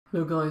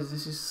Hello guys,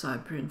 this is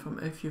Cyprien from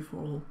FEA for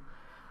All.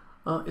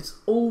 It's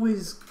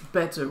always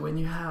better when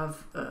you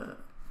have a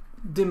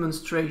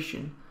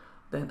demonstration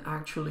than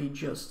actually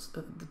just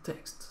the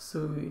text.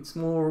 So it's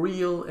more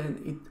real and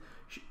it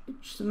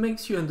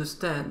makes you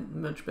understand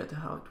much better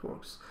how it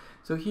works.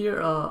 So here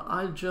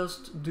I'll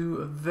just do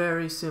a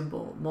very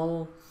simple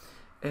model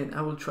and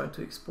I will try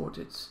to export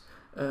it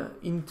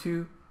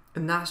into a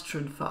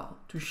Nastran file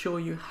to show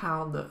you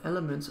how the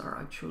elements are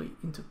actually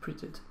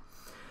interpreted.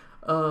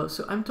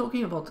 So I'm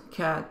talking about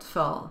CAD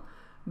file,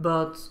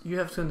 but you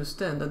have to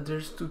understand that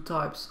there's two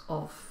types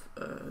of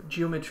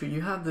geometry.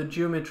 You have the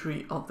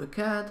geometry of the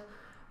CAD,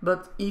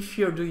 but if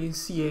you're doing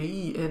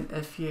CAE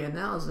and FEA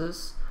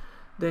analysis,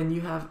 then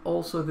you have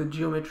also the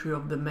geometry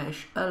of the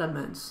mesh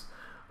elements,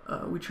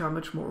 which are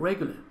much more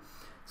regular.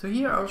 So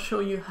here I'll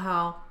show you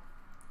how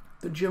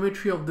the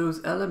geometry of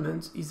those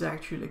elements is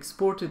actually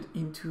exported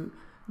into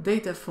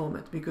data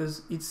format,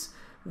 because it's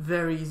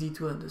very easy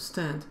to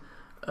understand.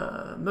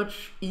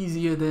 Much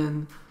easier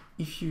than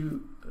if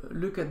you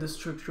look at the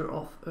structure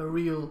of a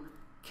real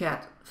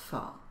CAD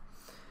file.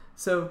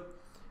 So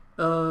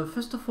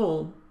first of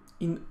all,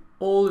 in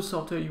all the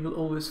software you will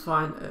always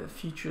find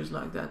features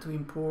like that to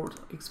import,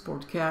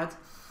 export CAD,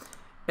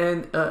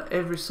 and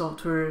every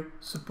software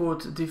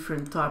supports a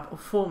different type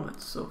of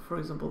formats. So for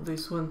example,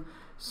 this one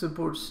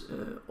supports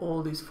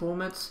all these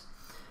formats,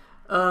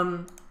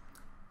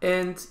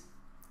 and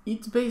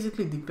it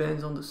basically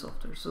depends on the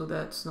software, so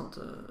that's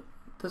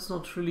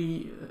not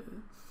really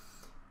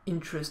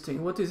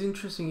interesting. What is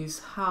interesting is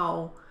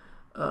how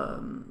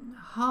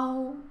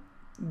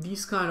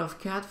this kind of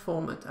CAD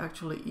format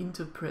actually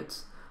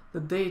interprets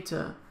the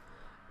data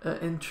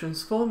and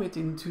transform it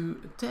into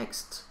a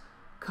text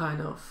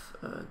kind of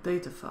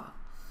data file.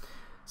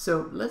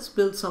 So let's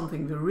build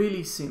something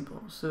really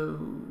simple. So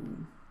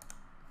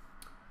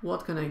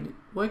what can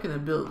I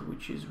build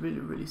which is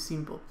really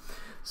simple?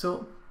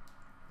 So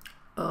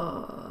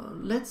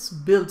let's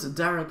build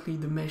directly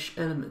the mesh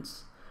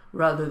elements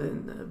rather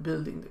than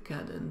building the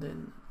CAD and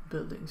then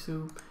building.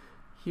 So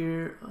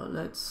here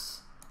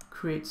let's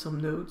create some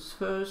nodes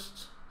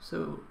first.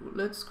 So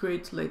let's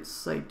create, let's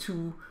say,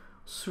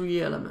 3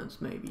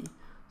 elements maybe.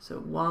 So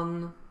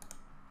 1,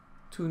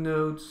 2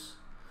 nodes.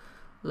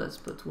 Let's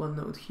put 1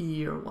 node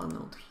here, 1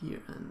 node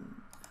here,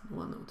 and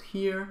 1 node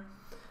here.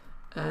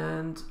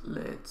 And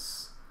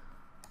let's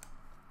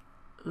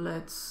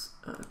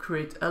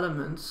create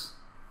elements.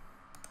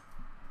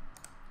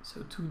 So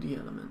 2D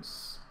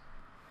elements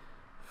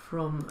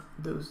from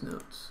those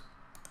nodes.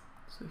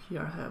 So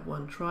here I have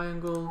 1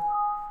 triangle.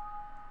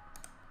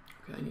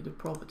 Okay, I need a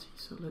property,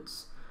 so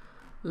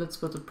let's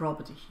put a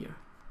property here.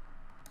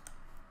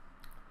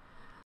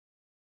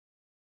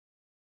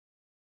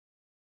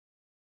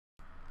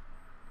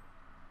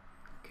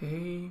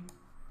 Okay,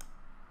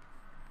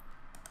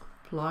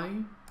 apply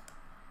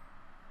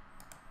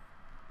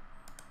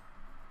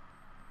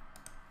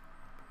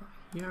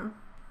here.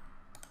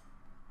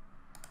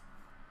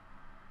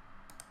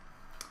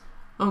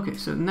 Okay,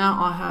 so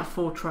now I have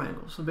 4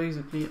 triangles. So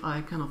basically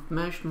I kind of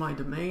meshed my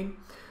domain,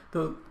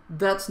 though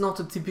that's not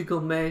a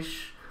typical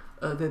mesh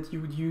that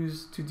you would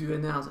use to do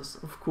analysis,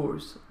 of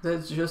course.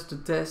 That's just a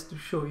test to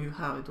show you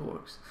how it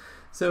works.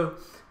 So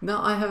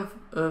now I have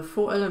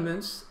 4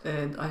 elements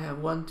and I have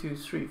 1, 2,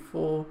 3,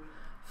 4,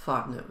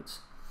 5 nodes.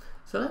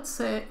 So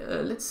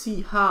let's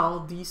see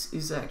how this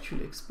is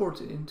actually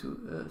exported into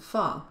a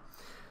file.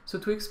 So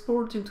to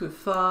export into a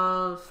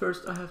file,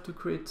 first I have to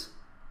create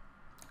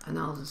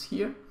analysis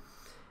here.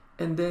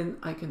 And then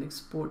I can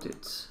export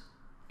it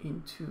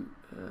into,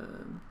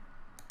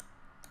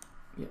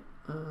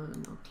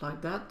 not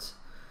like that.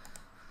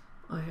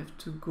 I have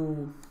to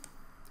go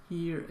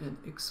here and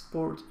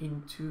export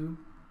into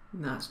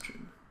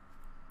Nastran.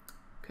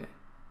 Okay.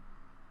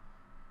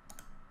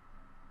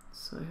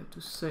 So I have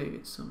to save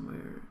it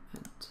somewhere.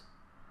 And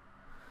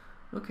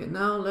okay,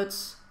 now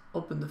let's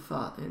open the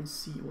file and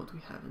see what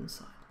we have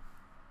inside.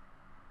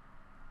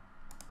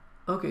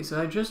 Okay,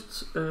 so I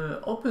just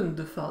opened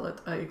the file that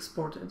I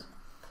exported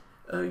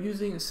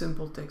using a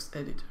simple text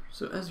editor.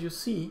 So as you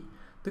see,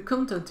 the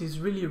content is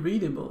really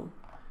readable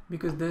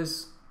because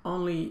there's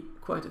only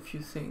quite a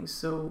few things,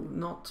 so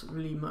not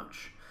really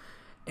much.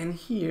 And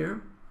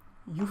here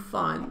you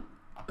find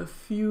a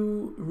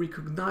few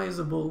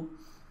recognizable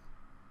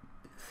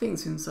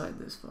things inside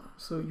this file.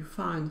 So you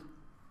find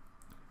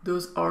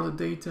those are the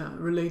data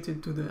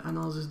related to the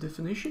analysis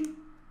definition.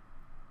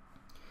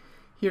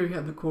 Here you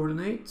have the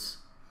coordinates,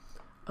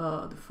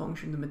 the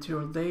function, the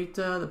material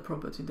data, the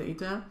property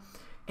data,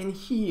 and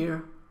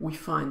here we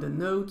find the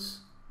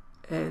nodes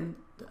and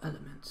the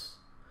elements.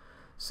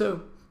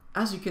 So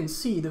as you can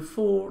see, the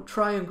 4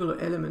 triangular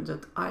elements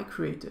that I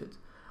created,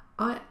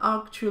 I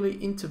actually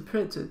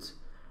interpreted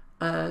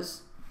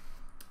as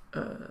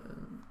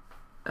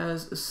a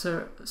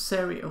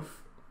series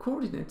of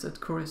coordinates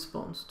that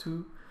corresponds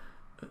to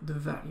the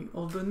value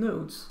of the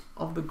nodes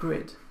of the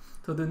grid.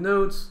 So the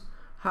nodes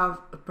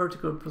have a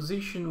particular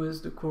position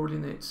with the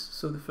coordinates.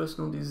 So the first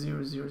node is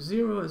 0, 0,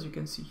 0, as you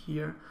can see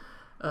here.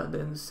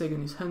 Then the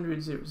second is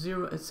 100, 0,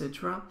 0,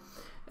 etc.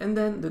 and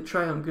then the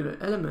triangular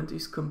element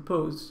is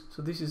composed.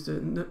 So this is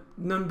the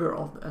number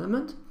of the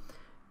element,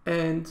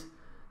 and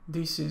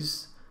this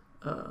is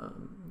I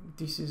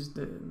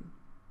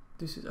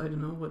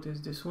don't know what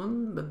is this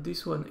one, but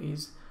this one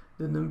is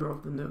the number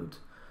of the node.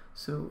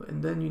 So,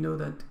 and then you know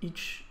that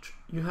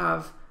you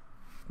have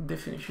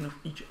definition of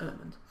each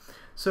element.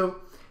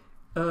 So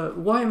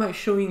why am I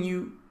showing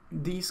you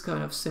this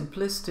kind of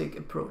simplistic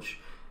approach?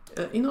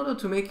 In order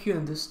to make you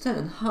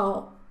understand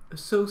how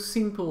so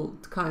simple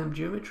kind of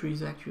geometry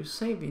is actually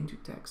saved into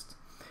text.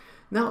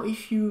 Now,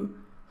 if you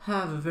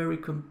have a very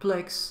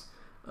complex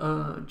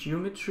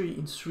geometry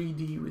in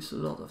 3D with a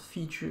lot of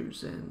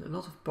features and a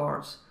lot of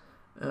parts,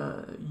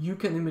 you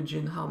can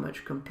imagine how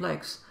much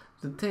complex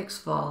the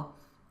text file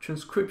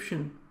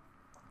transcription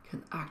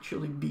can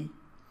actually be.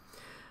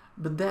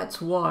 But that's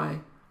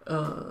why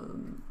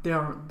there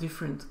are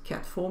different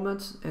CAD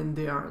formats, and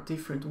there are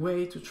different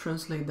ways to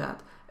translate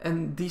that.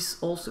 And this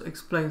also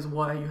explains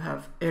why you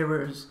have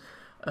errors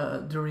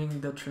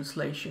during the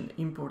translation,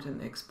 import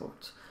and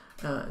export.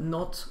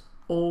 Not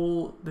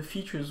all the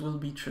features will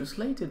be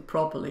translated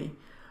properly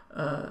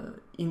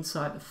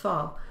inside the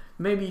file.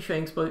 Maybe if I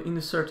export in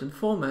a certain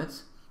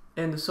format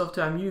and the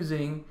software I'm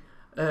using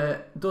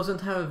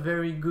doesn't have a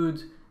very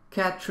good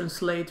CAD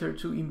translator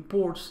to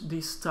import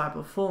this type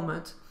of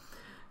format,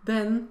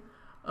 then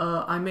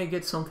I may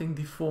get something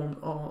deformed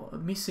or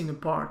missing a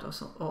part,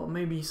 or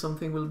maybe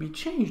something will be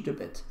changed a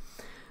bit.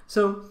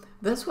 So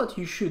that's what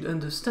you should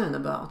understand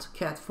about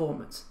CAD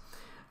formats.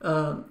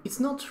 It's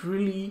not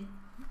really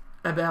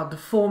about the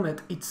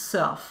format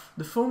itself.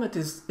 The format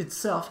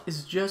itself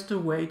is just a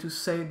way to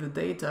save the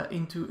data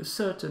into a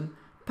certain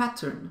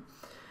pattern.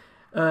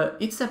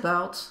 It's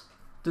about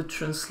the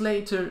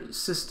translator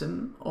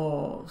system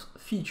or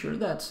feature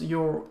that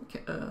your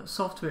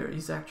software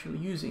is actually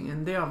using,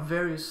 and there are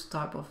various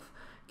types of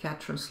CAD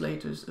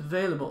translators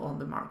available on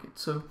the market.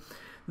 So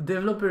the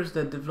developers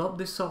that develop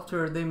this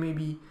software,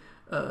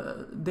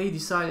 they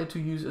decided to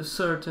use a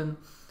certain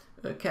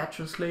CAD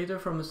translator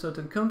from a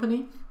certain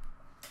company,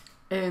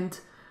 and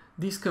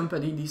this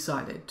company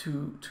decided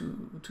to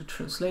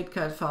translate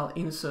CAD file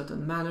in a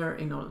certain manner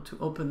in order to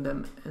open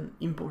them and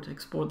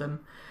export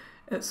them.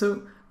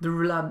 So the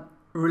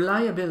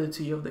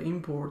reliability of the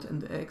import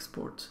and the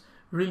export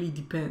really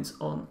depends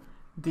on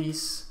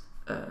this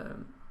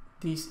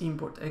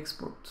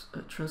import-export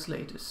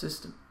translator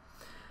system.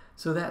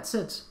 So that's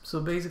it. So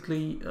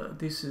basically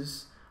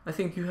I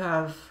think you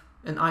have,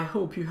 and I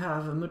hope you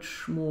have, a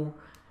much more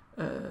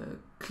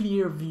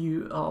clear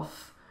view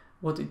of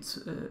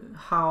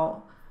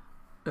how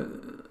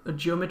a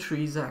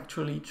geometry is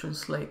actually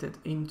translated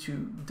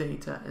into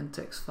data and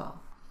text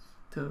file.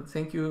 So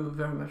thank you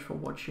very much for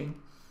watching.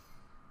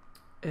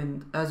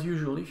 And as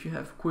usual, if you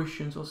have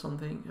questions or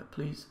something,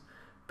 please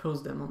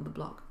post them on the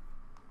blog.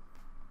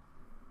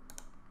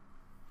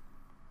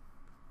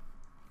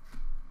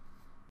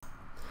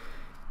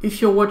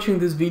 If you're watching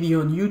this video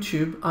on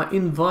YouTube, I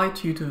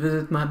invite you to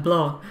visit my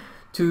blog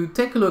to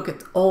take a look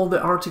at all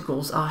the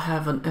articles I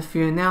have on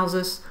FEA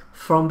analysis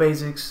from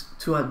basics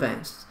to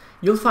advanced.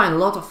 You'll find a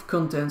lot of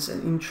contents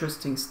and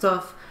interesting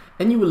stuff,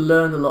 and you will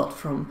learn a lot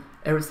from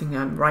everything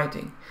I'm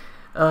writing.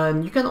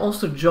 You can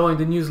also join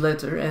the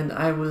newsletter, and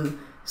I will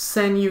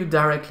send you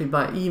directly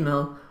by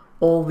email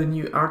all the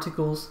new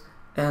articles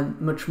and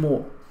much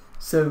more.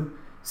 So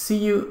see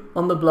you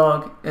on the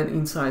blog and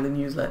inside the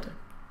newsletter.